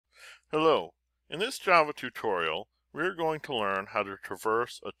Hello. In this Java tutorial, we are going to learn how to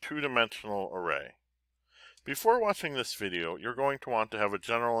traverse a two-dimensional array. Before watching this video, you're going to want to have a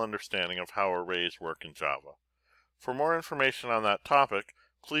general understanding of how arrays work in Java. For more information on that topic,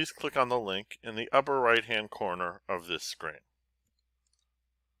 please click on the link in the upper right-hand corner of this screen.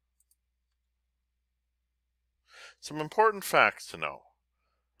 Some important facts to know.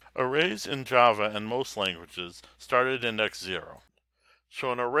 Arrays in Java and most languages start at index 0.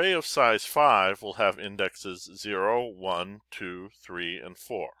 So an array of size 5 will have indexes 0, 1, 2, 3, and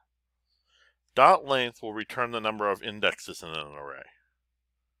 4. Dot length will return the number of indexes in an array.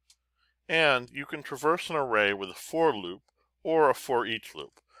 And you can traverse an array with a for loop or a for each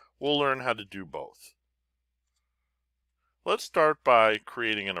loop. We'll learn how to do both. Let's start by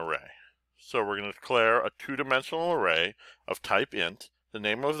creating an array. So we're going to declare a two-dimensional array of type int. The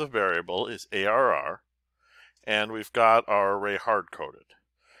name of the variable is ARR. And we've got our array hard-coded.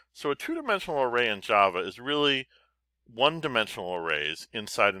 So a two-dimensional array in Java is really one-dimensional arrays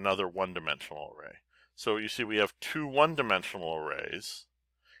inside another one-dimensional array. So you see we have two one-dimensional arrays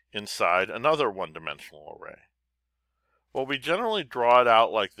inside another one-dimensional array. Well, we generally draw it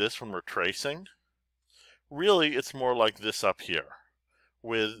out like this when we're tracing. Really, it's more like this up here,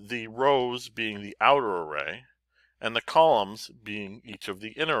 with the rows being the outer array and the columns being each of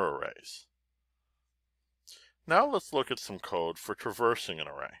the inner arrays. Now let's look at some code for traversing an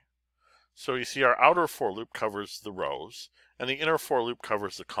array. So you see our outer for loop covers the rows, and the inner for loop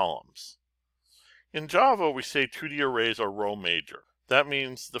covers the columns. In Java, we say 2D arrays are row major. That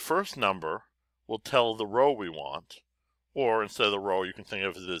means the first number will tell the row we want, or instead of the row, you can think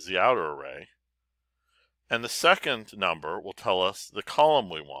of it as the outer array. And the second number will tell us the column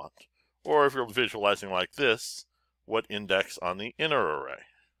we want, or if you're visualizing like this, what index on the inner array.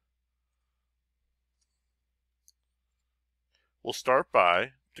 We'll start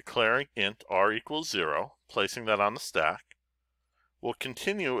by declaring int r equals 0, placing that on the stack. We'll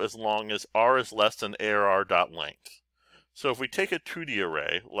continue as long as r is less than arr.length. So if we take a 2D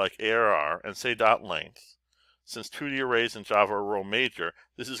array like arr and say .length, since 2D arrays in Java are row major,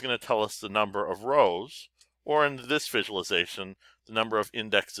 this is going to tell us the number of rows, or in this visualization, the number of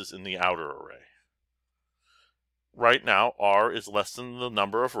indexes in the outer array. Right now, r is less than the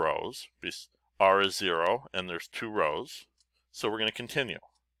number of rows, because r is 0 and there's 2 rows. So we're going to continue.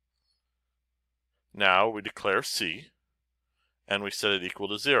 Now we declare c, and we set it equal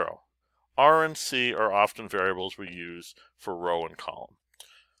to 0. R and c are often variables we use for row and column.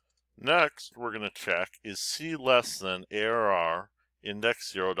 Next, we're going to check, is c less than arr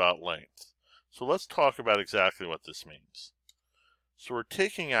index 0.length? So let's talk about exactly what this means. So we're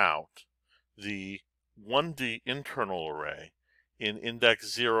taking out the 1D internal array in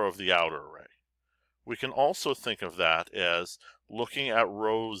index 0 of the outer array. We can also think of that as looking at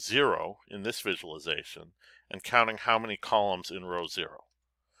row 0 in this visualization and counting how many columns in row 0.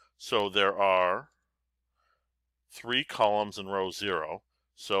 So there are 3 columns in row 0,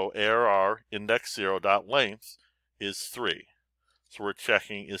 so arr index 0.length is 3. So we're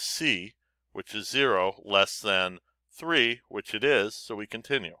checking is c, which is 0, less than 3, which it is, so we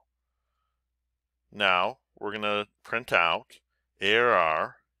continue. Now we're going to print out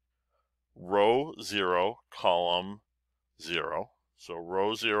arr row 0, column 0. So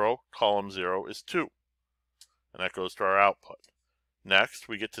row 0, column 0 is 2. And that goes to our output. Next,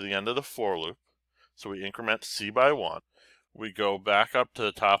 we get to the end of the for loop. So we increment c by 1. We go back up to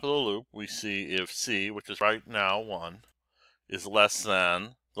the top of the loop. We see if c, which is right now 1, is less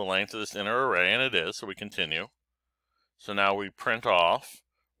than the length of this inner array, and it is, so we continue. So now we print off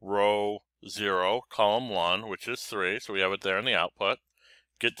row 0, column 1, which is 3, so we have it there in the output.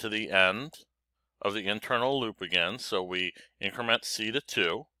 Get to the end of the internal loop again, so we increment c to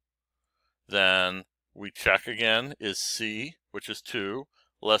 2. Then we check again, is c, which is 2,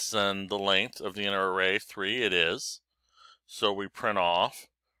 less than the length of the inner array, 3, it is. So we print off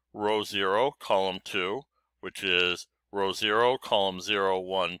row 0, column 2, which is row 0, column 0,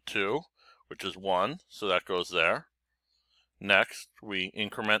 1, 2, which is 1, so that goes there. Next, we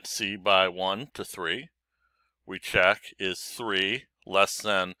increment c by 1 to 3. We check, is 3 less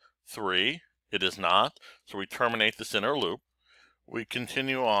than 3? It is not, so we terminate this inner loop. We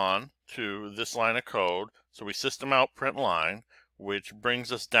continue on to this line of code, so we system out print line, which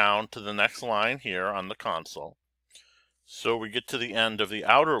brings us down to the next line here on the console. So we get to the end of the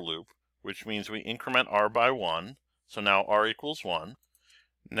outer loop, which means we increment r by 1, so now r equals 1.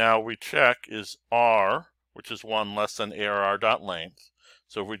 Now we check, is r, which is 1, less than arr.length.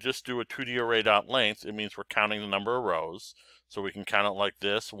 So if we just do a 2D array.length, it means we're counting the number of rows. So we can count it like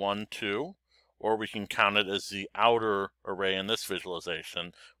this, 1, 2, or we can count it as the outer array in this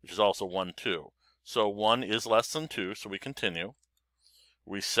visualization, which is also 1, 2. So 1 is less than 2, so we continue.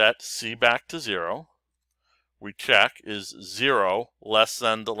 We set C back to 0. We check, is 0 less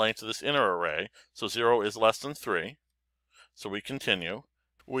than the length of this inner array? So 0 is less than 3. So we continue.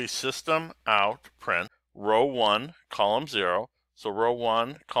 We system out print row 1, column 0. So row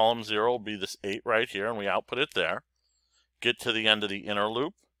 1, column 0 will be this 8 right here, and we output it there. Get to the end of the inner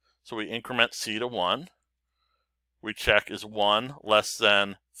loop. So we increment C to 1. We check, is 1 less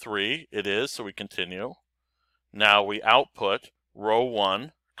than 3? It is, so we continue. Now we output row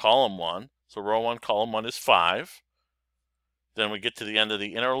 1, column 1. So row 1, column 1 is 5. Then we get to the end of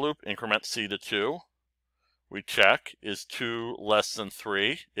the inner loop, increment C to 2. We check, is 2 less than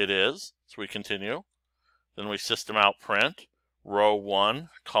 3? It is, so we continue. Then we system out print row 1,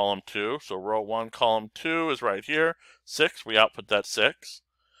 column 2. So row 1, column 2 is right here. 6, we output that 6.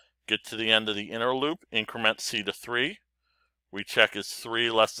 Get to the end of the inner loop, increment C to 3. We check, is 3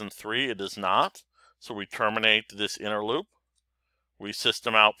 less than 3? It is not. So we terminate this inner loop. We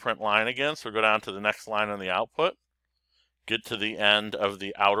system out print line again, so go down to the next line on the output. Get to the end of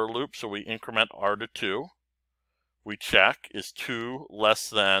the outer loop, so we increment R to 2. We check, is 2 less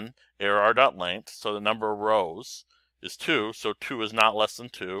than ARR.length, so the number of rows is 2, so 2 is not less than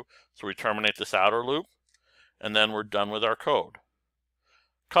 2, so we terminate this outer loop, and then we're done with our code.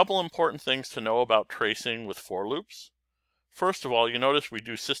 Couple important things to know about tracing with for loops. First of all, you notice we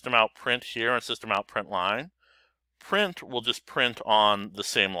do system out print here and system out print line. Print will just print on the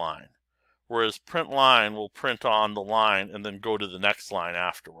same line, whereas print line will print on the line and then go to the next line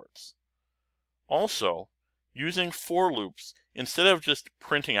afterwards. Also, using for loops, instead of just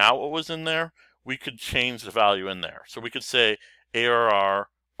printing out what was in there, we could change the value in there. So we could say ARR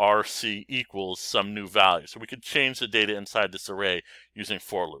RC equals some new value. So we could change the data inside this array using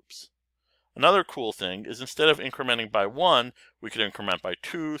for loops. Another cool thing is instead of incrementing by 1, we could increment by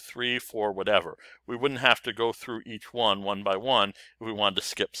 2, 3, 4, whatever. We wouldn't have to go through each one by one if we wanted to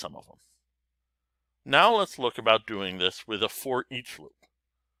skip some of them. Now let's look about doing this with a for each loop.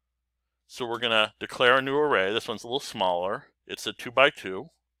 So we're going to declare a new array. This one's a little smaller. It's a 2 by 2.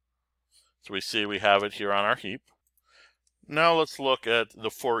 So we see we have it here on our heap. Now let's look at the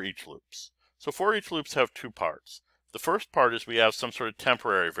for each loops. So for each loops have two parts. The first part is we have some sort of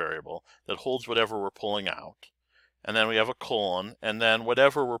temporary variable that holds whatever we're pulling out. And then we have a colon, and then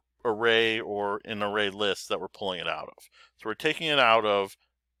whatever array or an array list that we're pulling it out of. So we're taking it out of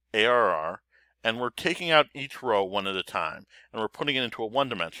ARR, and we're taking out each row one at a time, and we're putting it into a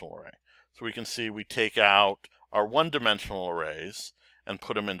one-dimensional array. So we can see we take out our one-dimensional arrays and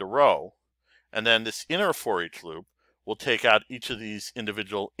put them into row, and then this inner for each loop will take out each of these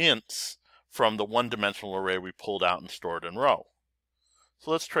individual ints from the one-dimensional array we pulled out and stored in row.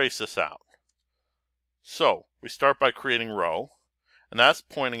 So let's trace this out. So we start by creating row, and that's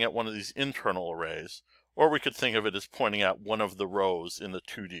pointing at one of these internal arrays, or we could think of it as pointing at one of the rows in the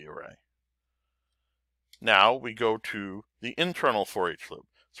 2D array. Now we go to the internal for each loop.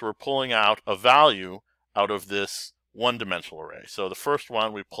 So we're pulling out a value out of this one-dimensional array. So the first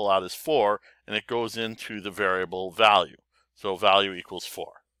one we pull out is 4, and it goes into the variable value. So value equals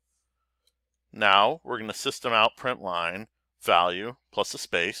 4. Now we're going to system out print line value plus a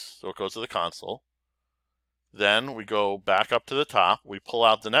space, so it goes to the console. Then we go back up to the top, we pull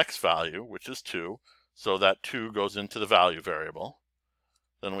out the next value, which is 2, so that 2 goes into the value variable.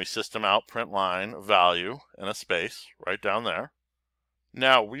 Then we system out print line value and a space right down there.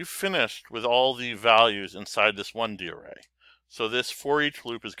 Now we've finished with all the values inside this 1D array. So this for each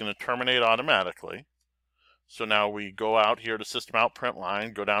loop is going to terminate automatically. So now we go out here to system out print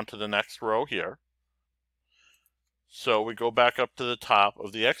line, go down to the next row here. So we go back up to the top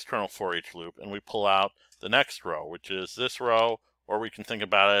of the external for each loop and we pull out the next row, which is this row, or we can think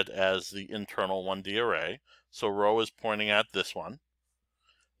about it as the internal 1D array. So row is pointing at this one.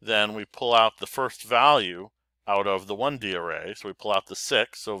 Then we pull out the first value out of the 1D array. So we pull out the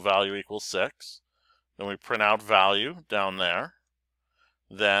 6, so value equals 6. Then we print out value down there.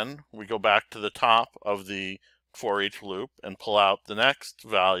 Then we go back to the top of the for each loop and pull out the next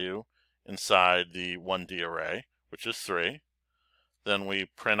value inside the 1D array, which is 3. Then we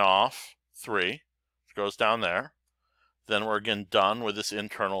print off 3, which goes down there. Then we're again done with this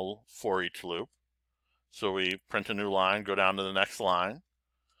internal for each loop. So we print a new line, go down to the next line.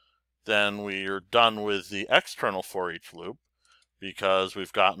 Then we are done with the external for each loop because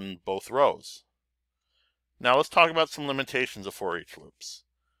we've gotten both rows. Now let's talk about some limitations of for each loops.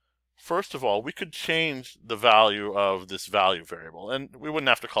 First of all, we could change the value of this value variable, and we wouldn't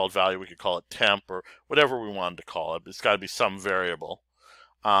have to call it value, we could call it temp or whatever we wanted to call it, but it's got to be some variable.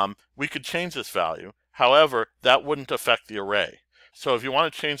 we could change this value. However, that wouldn't affect the array. So if you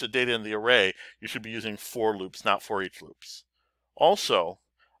want to change the data in the array, you should be using for loops, not for each loops. Also,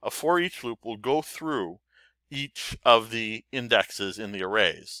 a for each loop will go through each of the indexes in the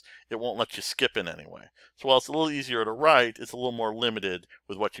arrays. It won't let you skip in any way. So while it's a little easier to write, it's a little more limited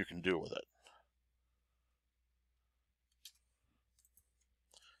with what you can do with it.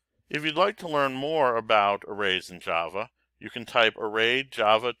 If you'd like to learn more about arrays in Java, you can type array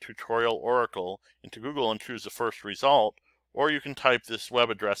Java tutorial Oracle into Google and choose the first result, or you can type this web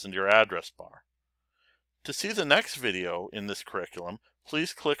address into your address bar. To see the next video in this curriculum,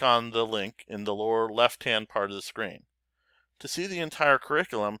 please click on the link in the lower left-hand part of the screen. To see the entire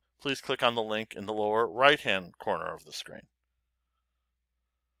curriculum, please click on the link in the lower right-hand corner of the screen.